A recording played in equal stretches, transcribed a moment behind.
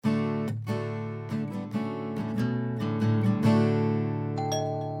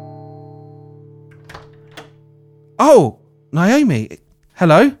Oh, Naomi.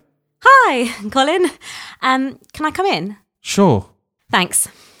 Hello? Hi, Colin. Can I come in? Sure. Thanks.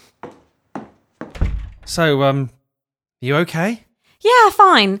 So, you okay? Yeah,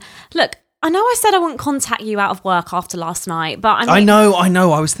 fine. Look, I know I said I wouldn't contact you out of work after last night, but I know.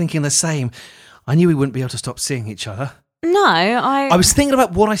 I was thinking the same. I knew we wouldn't be able to stop seeing each other. No, I was thinking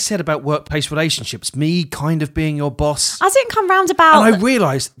about what I said about workplace relationships, me kind of being your boss. I didn't come round about... And I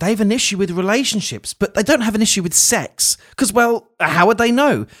realised they have an issue with relationships, but they don't have an issue with sex. Because, well, how would they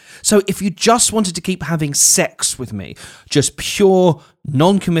know? So if you just wanted to keep having sex with me, just pure,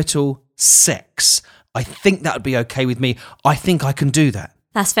 non-committal sex, I think that would be okay with me. I think I can do that.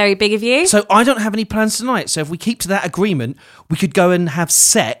 That's very big of you. So I don't have any plans tonight. So if we keep to that agreement, we could go and have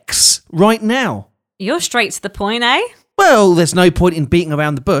sex right now. You're straight to the point, eh? Well, there's no point in beating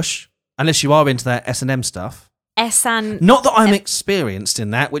around the bush, unless you are into that S&M stuff. Not that I'm experienced in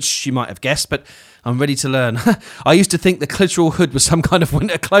that, which you might have guessed, but I'm ready to learn. I used to think the clitoral hood was some kind of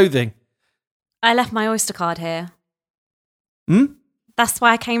winter clothing. I left my Oyster card here. That's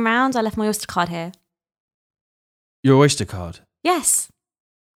why I came round. I left my Oyster card here. Your Oyster card? Yes.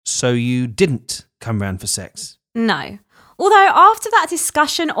 So you didn't come round for sex? No. Although after that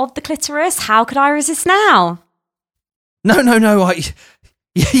discussion of the clitoris, how could I resist now? No.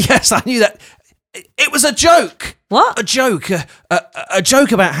 Yes, I knew that. It was a joke. What? A joke. A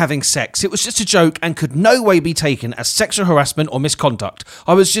joke about having sex. It was just a joke and could no way be taken as sexual harassment or misconduct.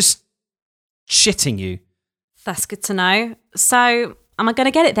 I was just shitting you. That's good to know. So, am I going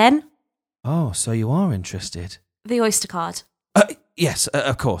to get it then? Oh, so you are interested? The Oyster card. Yes,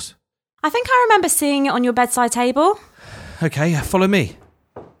 of course. I think I remember seeing it on your bedside table. Okay, follow me.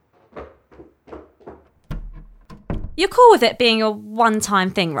 You're cool with it being a one-time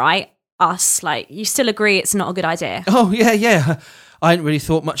thing, right? Us, you still agree it's not a good idea? Oh, yeah. I hadn't really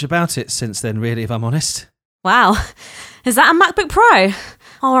thought much about it since then, really, if I'm honest. Wow. Is that a MacBook Pro?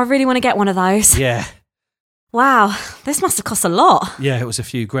 Oh, I really want to get one of those. Yeah. Wow, this must have cost a lot. Yeah, it was a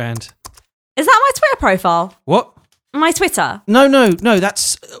few grand. Is that my Twitter profile? What? My Twitter? No,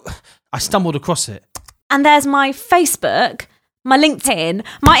 that's... I stumbled across it. And there's my Facebook, my LinkedIn,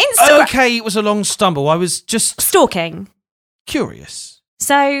 my Instagram... Okay, it was a long stumble. I was just... Stalking. Curious.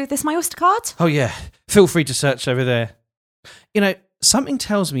 So, this my Oyster card? Oh, yeah. Feel free to search over there. You know, something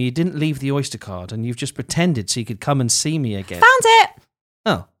tells me you didn't leave the Oyster card and you've just pretended so you could come and see me again. Found it!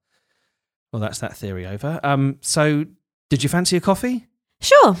 Oh. Well, that's that theory over. So, did you fancy a coffee?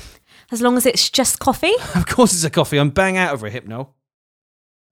 Sure. As long as it's just coffee. Of course it's a coffee. I'm bang out of a Hypnol.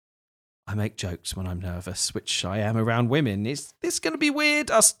 I make jokes when I'm nervous, which I am around women. Is this going to be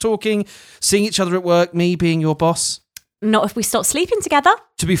weird? Us talking, seeing each other at work, me being your boss? Not if we stop sleeping together.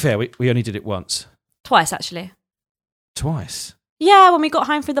 To be fair, we only did it once. Twice, actually. Twice? Yeah, when we got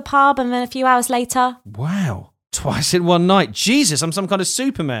home from the pub and then a few hours later. Wow. Twice in one night. Jesus, I'm some kind of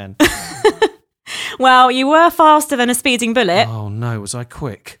Superman. Well, you were faster than a speeding bullet. Oh no, was I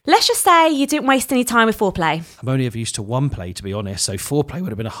quick? Let's just say you didn't waste any time with foreplay. I'm only ever used to one play, to be honest, so foreplay would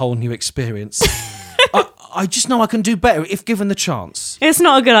have been a whole new experience. I just know I can do better if given the chance. It's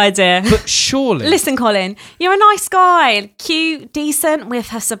not a good idea. But surely... Listen, Colin, you're a nice guy. Cute, decent,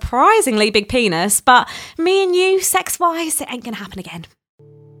 with a surprisingly big penis. But me and you, sex-wise, it ain't going to happen again.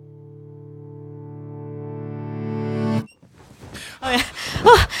 Oh, yeah.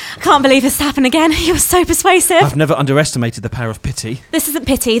 Oh, I can't believe this happened again. You were so persuasive. I've never underestimated the power of pity. This isn't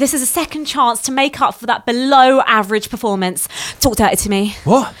pity. This is a second chance to make up for that below-average performance. Talk dirty to me.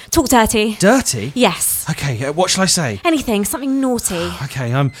 What? Talk dirty. Dirty? Yes. Okay, what shall I say? Anything, something naughty.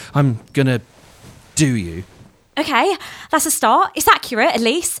 Okay, I'm gonna do you. Okay, that's a start. It's accurate, at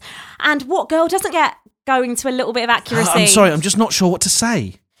least. And what girl doesn't get going to a little bit of accuracy? I'm sorry, I'm just not sure what to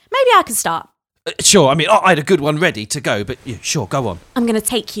say. Maybe I can start. Sure, I mean, I had a good one ready to go, but yeah, sure, go on. I'm going to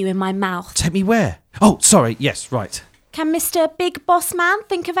take you in my mouth. Take me where? Oh, sorry, yes, right. Can Mr. Big Boss Man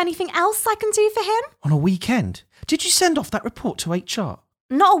think of anything else I can do for him? On a weekend? Did you send off that report to HR?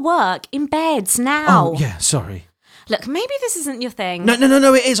 Not at work, in bed, now. Oh, yeah, sorry. Look, maybe this isn't your thing. No,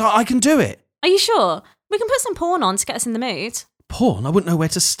 it is. I can do it. Are you sure? We can put some porn on to get us in the mood. Porn? I wouldn't know where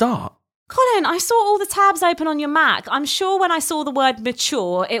to start. Colin, I saw all the tabs open on your Mac. I'm sure when I saw the word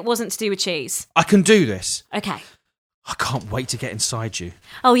mature, it wasn't to do with cheese. I can do this. Okay. I can't wait to get inside you.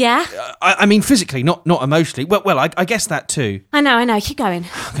 Oh, yeah? I mean physically, not emotionally. Well, I guess that too. I know. Keep going.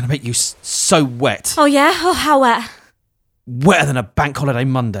 I'm going to make you so wet. Oh, yeah? Oh, how wet? Wetter than a bank holiday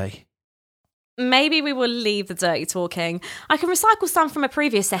Monday. Maybe we will leave the dirty talking. I can recycle some from a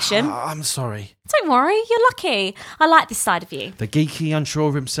previous session. I'm sorry. Don't worry, you're lucky. I like this side of you. The geeky, unsure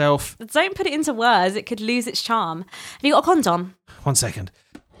of himself. Don't put it into words, it could lose its charm. Have you got a condom? 1 second.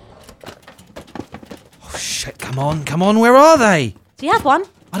 Oh, shit, come on, where are they? Do you have one?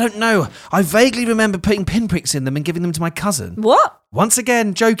 I don't know. I vaguely remember putting pinpricks in them and giving them to my cousin. What? Once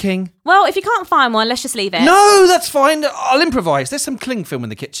again, joking. Well, if you can't find one, let's just leave it. No, that's fine. I'll improvise. There's some cling film in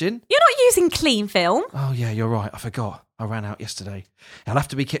the kitchen. You're not using clean film. Oh, yeah, you're right. I forgot. I ran out yesterday. It'll have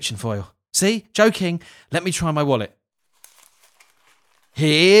to be kitchen foil. See? Joking. Let me try my wallet.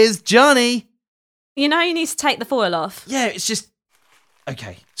 Here's Johnny. You know you need to take the foil off. Yeah, it's just...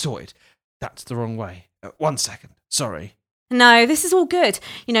 Okay, sorted. That's the wrong way. 1 second. Sorry. No, this is all good.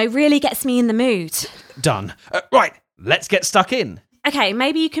 Really gets me in the mood. Done. Right, let's get stuck in. Okay,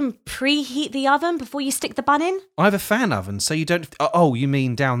 maybe you can preheat the oven before you stick the bun in? I have a fan oven, so you don't... Oh, you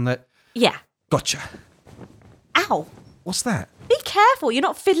mean down the... Yeah. Gotcha. Ow. What's that? Be careful, you're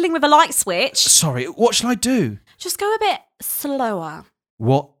not fiddling with a light switch. Sorry, what shall I do? Just go a bit slower.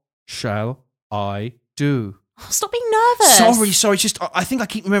 What shall I do? Oh, stop being nervous. Sorry, just I think I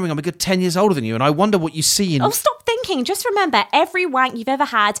keep remembering I'm a good 10 years older than you, and I wonder what you see in... Oh, stop thinking. Just remember, every wank you've ever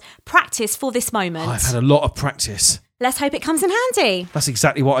had, practice for this moment. I've had a lot of practice. Let's hope it comes in handy. That's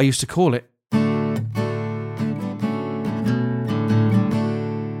exactly what I used to call it.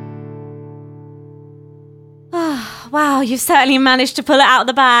 Wow, you've certainly managed to pull it out of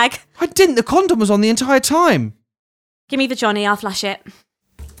the bag. I didn't. The condom was on the entire time. Give me the Johnny, I'll flush it.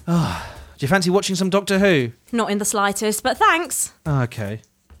 Do you fancy watching some Doctor Who? Not in the slightest, but thanks. Okay.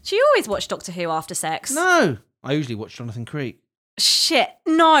 Do you always watch Doctor Who after sex? No, I usually watch Jonathan Creek. Shit,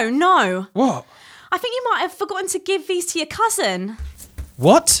 no. What? I think you might have forgotten to give these to your cousin.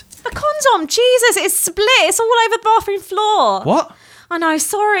 What? The condom, Jesus, it's split. It's all over the bathroom floor. What? I know,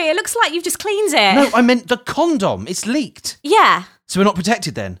 sorry. It looks like you've just cleaned it. No, I meant the condom. It's leaked. Yeah. So we're not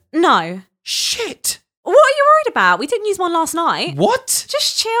protected then? No. Shit. What are you worried about? We didn't use one last night. What?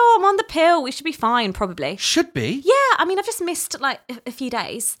 Just chill. I'm on the pill. We should be fine, probably. Should be? Yeah, I've just missed, a few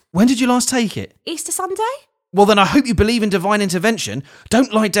days. When did you last take it? Easter Sunday? Well, then I hope you believe in divine intervention.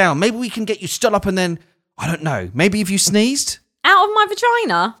 Don't lie down. Maybe we can get you stood up and then... I don't know. Maybe if you sneezed? Out of my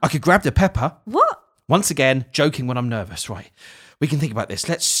vagina? I could grab the pepper. What? Once again, joking when I'm nervous. Right. We can think about this.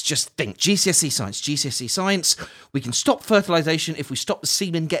 Let's just think. GCSE science. We can stop fertilisation if we stop the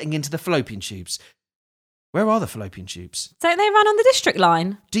semen getting into the fallopian tubes. Where are the fallopian tubes? Don't they run on the district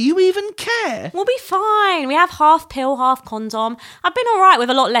line? Do you even care? We'll be fine. We have half pill, half condom. I've been all right with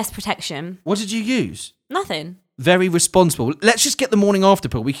a lot less protection. What did you use? Nothing. Very responsible. Let's just get the morning after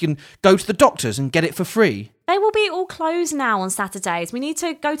pill. We can go to the doctors and get it for free. They will be all closed now on Saturdays. We need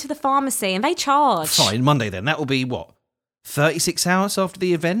to go to the pharmacy and they charge. Fine, Monday then. That will be what? 36 hours after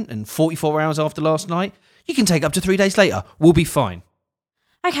the event and 44 hours after last night? You can take up to 3 days later. We'll be fine.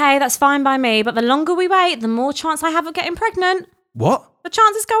 Okay, that's fine by me, but the longer we wait, the more chance I have of getting pregnant. What? The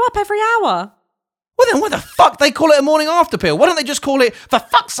chances go up every hour. Well then, why the fuck they call it a morning after pill? Why don't they just call it, for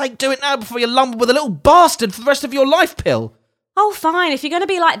fuck's sake, do it now before you're lumbered with a little bastard for the rest of your life pill? Oh, fine. If you're going to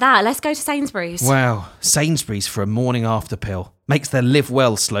be like that, let's go to Sainsbury's. Wow, Sainsbury's for a morning after pill. Makes their live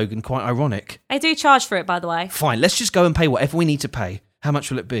well slogan quite ironic. They do charge for it, by the way. Fine, let's just go and pay whatever we need to pay. How much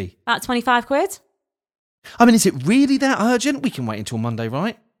will it be? About 25 quid. I mean, is it really that urgent? We can wait until Monday,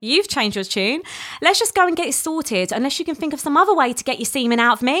 right? You've changed your tune. Let's just go and get it sorted, unless you can think of some other way to get your semen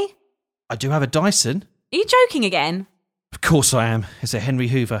out of me. I do have a Dyson. Are you joking again? Of course I am. It's a Henry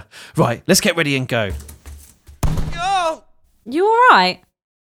Hoover. Right, let's get ready and go. Oh! You all right?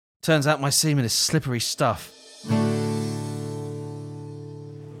 Turns out my semen is slippery stuff.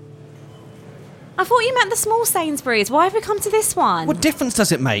 I thought you meant the small Sainsbury's. Why have we come to this one? What difference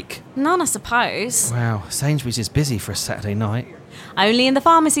does it make? None, I suppose. Wow, Sainsbury's is busy for a Saturday night. Only in the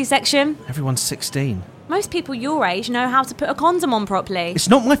pharmacy section. Everyone's 16. Most people your age know how to put a condom on properly. It's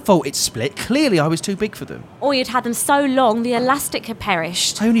not my fault it's split. Clearly I was too big for them. Or you'd had them so long the elastic had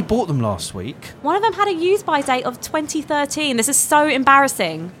perished. I only bought them last week. One of them had a use-by date of 2013. This is so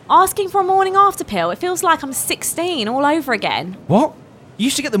embarrassing. Asking for a morning after pill, it feels like I'm 16 all over again. What? You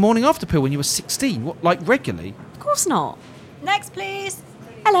used to get the morning after pill when you were 16? What, like regularly? Of course not. Next, please.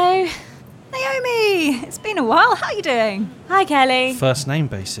 Hello. Naomi, it's been a while. How are you doing? Hi, Kelly. First name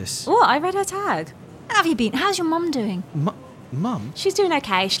basis. What? I read her tag. How have you been? How's your mum doing? Mum? She's doing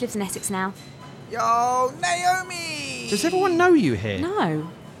okay. She lives in Essex now. Yo, Naomi! Does everyone know you here? No.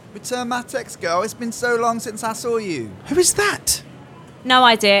 Return my text, girl. It's been so long since I saw you. Who is that? No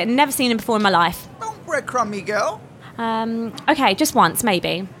idea. Never seen him before in my life. Don't breadcrumb me, girl. Okay, just once,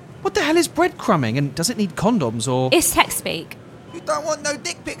 maybe. What the hell is breadcrumbing, and does it need condoms or... It's text speak. You don't want no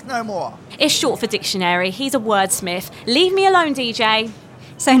dick pics no more. It's short for dictionary. He's a wordsmith. Leave me alone, DJ.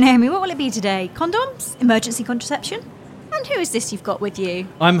 So, Naomi, what will it be today? Condoms? Emergency contraception? And who is this you've got with you?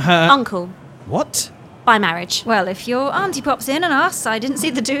 I'm her... Uncle. What? By marriage. Well, if your auntie pops in and asks, I didn't see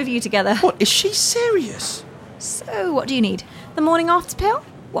the two of you together. What, is she serious? So, what do you need? The morning after pill?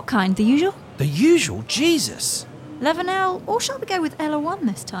 What kind? The usual? The usual, Jesus. 11L, or shall we go with L01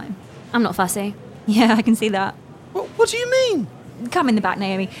 this time? I'm not fussy. Yeah, I can see that. What do you mean? Come in the back,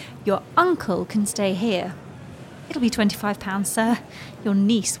 Naomi. Your uncle can stay here. It'll be £25, sir. Your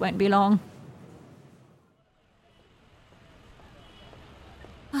niece won't be long.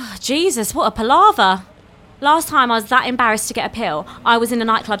 Oh, Jesus, what a palaver. Last time I was that embarrassed to get a pill, I was in a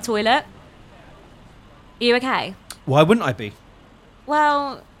nightclub toilet. Are you okay? Why wouldn't I be?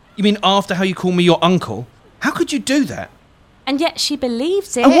 Well, You mean after how you call me your uncle? How could you do that? and yet she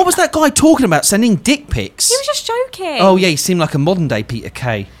believed it. And what was that guy talking about, sending dick pics? He was just joking. Oh yeah, he seemed like a modern day Peter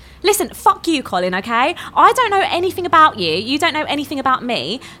Kay. Listen, fuck you, Colin, okay? I don't know anything about you. You don't know anything about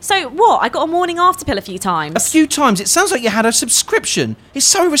me. So what? I got a morning after pill a few times. A few times. It sounds like you had a subscription. It's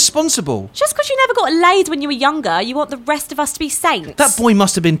so irresponsible. Just because you never got laid when you were younger, you want the rest of us to be saints. That boy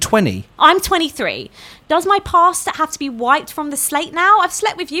must have been 20. I'm 23. Does my past have to be wiped from the slate now? I've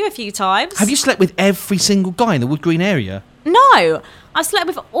slept with you a few times. Have you slept with every single guy in the Wood Green area? No. I've slept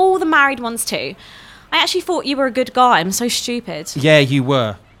with all the married ones too. I actually thought you were a good guy. I'm so stupid. Yeah, you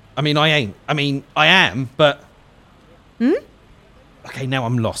were. I mean, I ain't. I mean, I am, but... Okay, now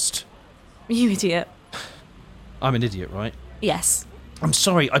I'm lost. You idiot. I'm an idiot, right? Yes. I'm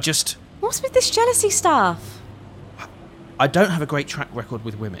sorry, What's with this jealousy stuff? I don't have a great track record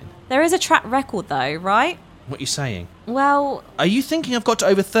with women. There is a track record though, right? What are you saying? Well, Are you thinking I've got to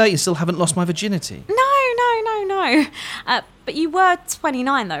over 30 and still haven't lost my virginity? no. But you were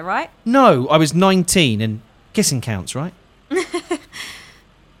 29 though, right? No, I was 19 and kissing counts, right?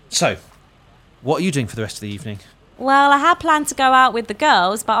 So, what are you doing for the rest of the evening? Well, I had planned to go out with the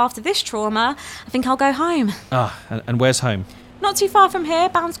girls, but after this trauma, I think I'll go home. And where's home? Not too far from here,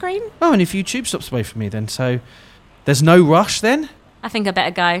 Bounds Green. Oh, only a few tube stops away from me then, so... There's no rush then? I think I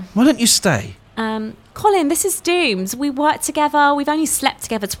better go. Why don't you stay? Colin, this is doomed. We work together, we've only slept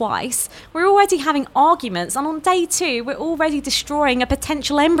together twice. We're already having arguments, and on day 2, we're already destroying a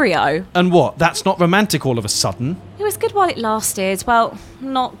potential embryo. And what? That's not romantic all of a sudden? It was good while it lasted. Well,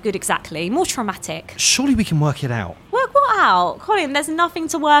 not good exactly. More traumatic. Surely we can work it out. Work what out? Colin, there's nothing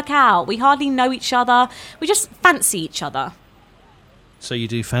to work out. We hardly know each other. We just fancy each other. So you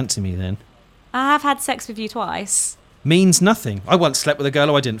do fancy me then? I have had sex with you twice. Means nothing. I once slept with a girl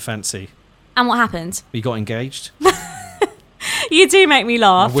who I didn't fancy. And what happened? We got engaged. You do make me I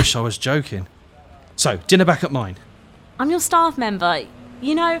laugh. wish I was joking. So, dinner back at mine. I'm your staff member.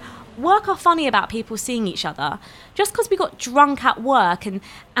 You know, work are funny about people seeing each other. Just because we got drunk at work and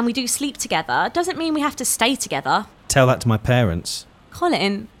we do sleep together doesn't mean we have to stay together. Tell that to my parents.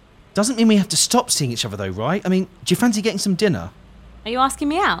 Colin, Doesn't mean we have to stop seeing each other though, right? I mean, do you fancy getting some dinner? are you asking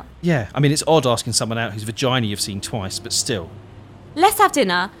me out? Yeah, I mean, it's odd asking someone out whose vagina you've seen twice, but still. Let's have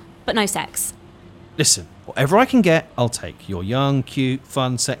dinner, but no sex. Listen, whatever I can get, I'll take. You're young, cute,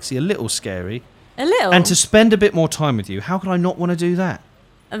 fun, sexy, a little scary. A little? And to spend a bit more time with you, how could I not want to do that?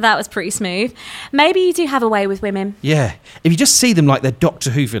 That was pretty smooth. Maybe you do have a way with women. Yeah, if you just see them like they're Doctor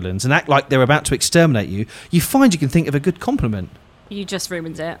Who villains and act like they're about to exterminate you, you find you can think of a good compliment. You just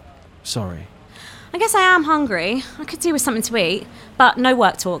ruined it. Sorry. I guess I am hungry. I could do with something to eat, but no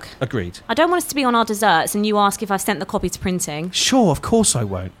work talk. Agreed. I don't want us to be on our desserts and you ask if I've sent the copy to printing. Sure, of course I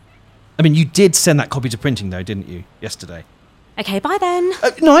won't. I mean, you did send that copy to printing though, didn't you, yesterday? Okay, bye then.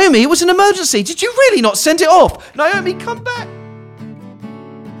 Naomi, it was an emergency. Did you really not send it off? Naomi, come back.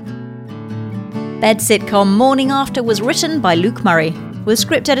 Bed sitcom Morning After was written by Luke Murray, with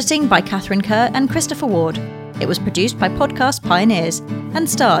script editing by Catherine Kerr and Christopher Ward. It was produced by Podcast Pioneers and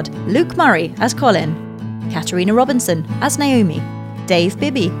starred Luke Murray as Colin, Katerina Robinson as Naomi, Dave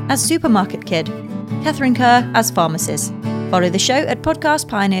Bibby as Supermarket Kid, Catherine Kerr as Pharmacist. Follow the show at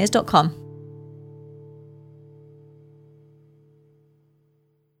podcastpioneers.com.